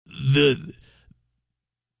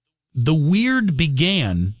the weird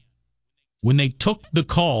began when they took the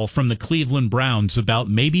call from the Cleveland Browns about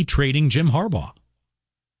maybe trading Jim Harbaugh.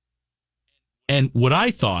 And what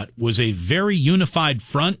I thought was a very unified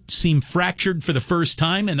front seemed fractured for the first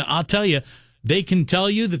time. And I'll tell you, they can tell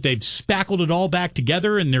you that they've spackled it all back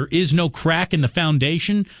together and there is no crack in the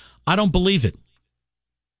foundation. I don't believe it.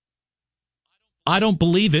 I don't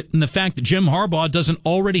believe it. And the fact that Jim Harbaugh doesn't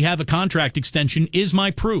already have a contract extension is my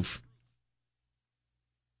proof.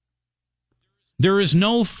 There is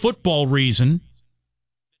no football reason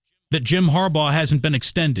that Jim Harbaugh hasn't been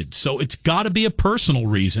extended. So it's got to be a personal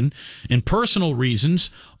reason. And personal reasons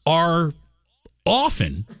are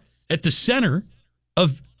often at the center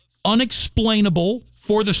of unexplainable,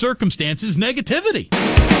 for the circumstances, negativity.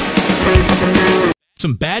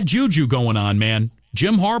 Some bad juju going on, man.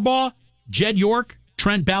 Jim Harbaugh, Jed York,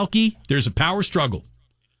 Trent Baalke, there's a power struggle.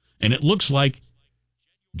 And it looks like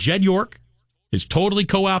Jed York has totally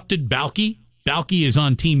co-opted Baalke. Baalke is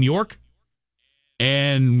on Team York.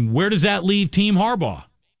 And where does that leave Team Harbaugh?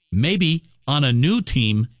 Maybe on a new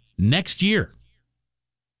team next year.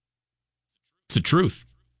 It's the truth.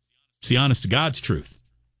 It's the honest to God's truth.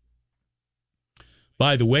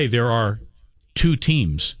 By the way, there are two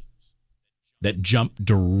teams that jump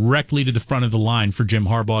directly to the front of the line for Jim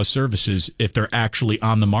Harbaugh's services if they're actually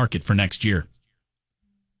on the market for next year.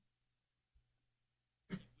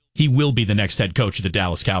 He will be the next head coach of the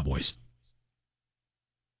Dallas Cowboys.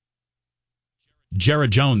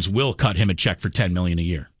 Jared Jones will cut him a check for $10 million a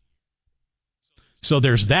year. So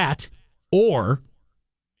there's that. Or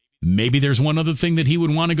maybe there's one other thing that he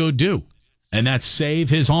would want to go do, and that's save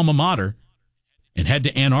his alma mater and head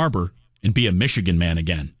to Ann Arbor and be a Michigan man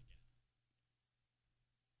again.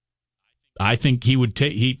 I think he would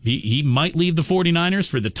take. He might leave the 49ers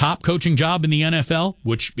for the top coaching job in the NFL,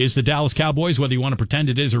 which is the Dallas Cowboys, whether you want to pretend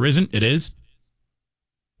it is or isn't, it is.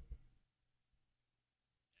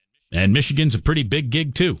 And Michigan's a pretty big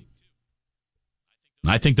gig, too.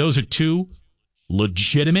 I think those are two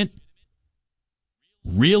legitimate,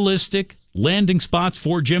 realistic landing spots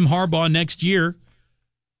for Jim Harbaugh next year.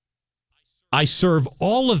 I serve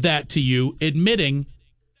all of that to you, admitting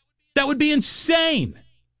that would be insane.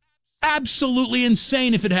 Absolutely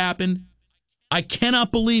insane if it happened. I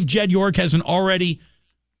cannot believe Jed York hasn't already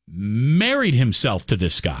married himself to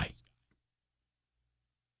this guy.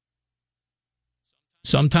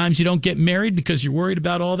 Sometimes you don't get married because you're worried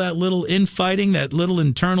about all that little infighting, that little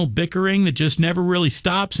internal bickering that just never really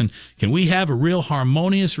stops. And can we have a real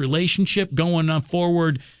harmonious relationship going on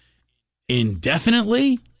forward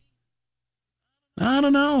indefinitely? I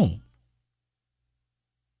don't know.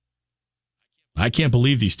 I can't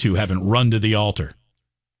believe these two haven't run to the altar.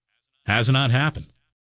 Has not happened.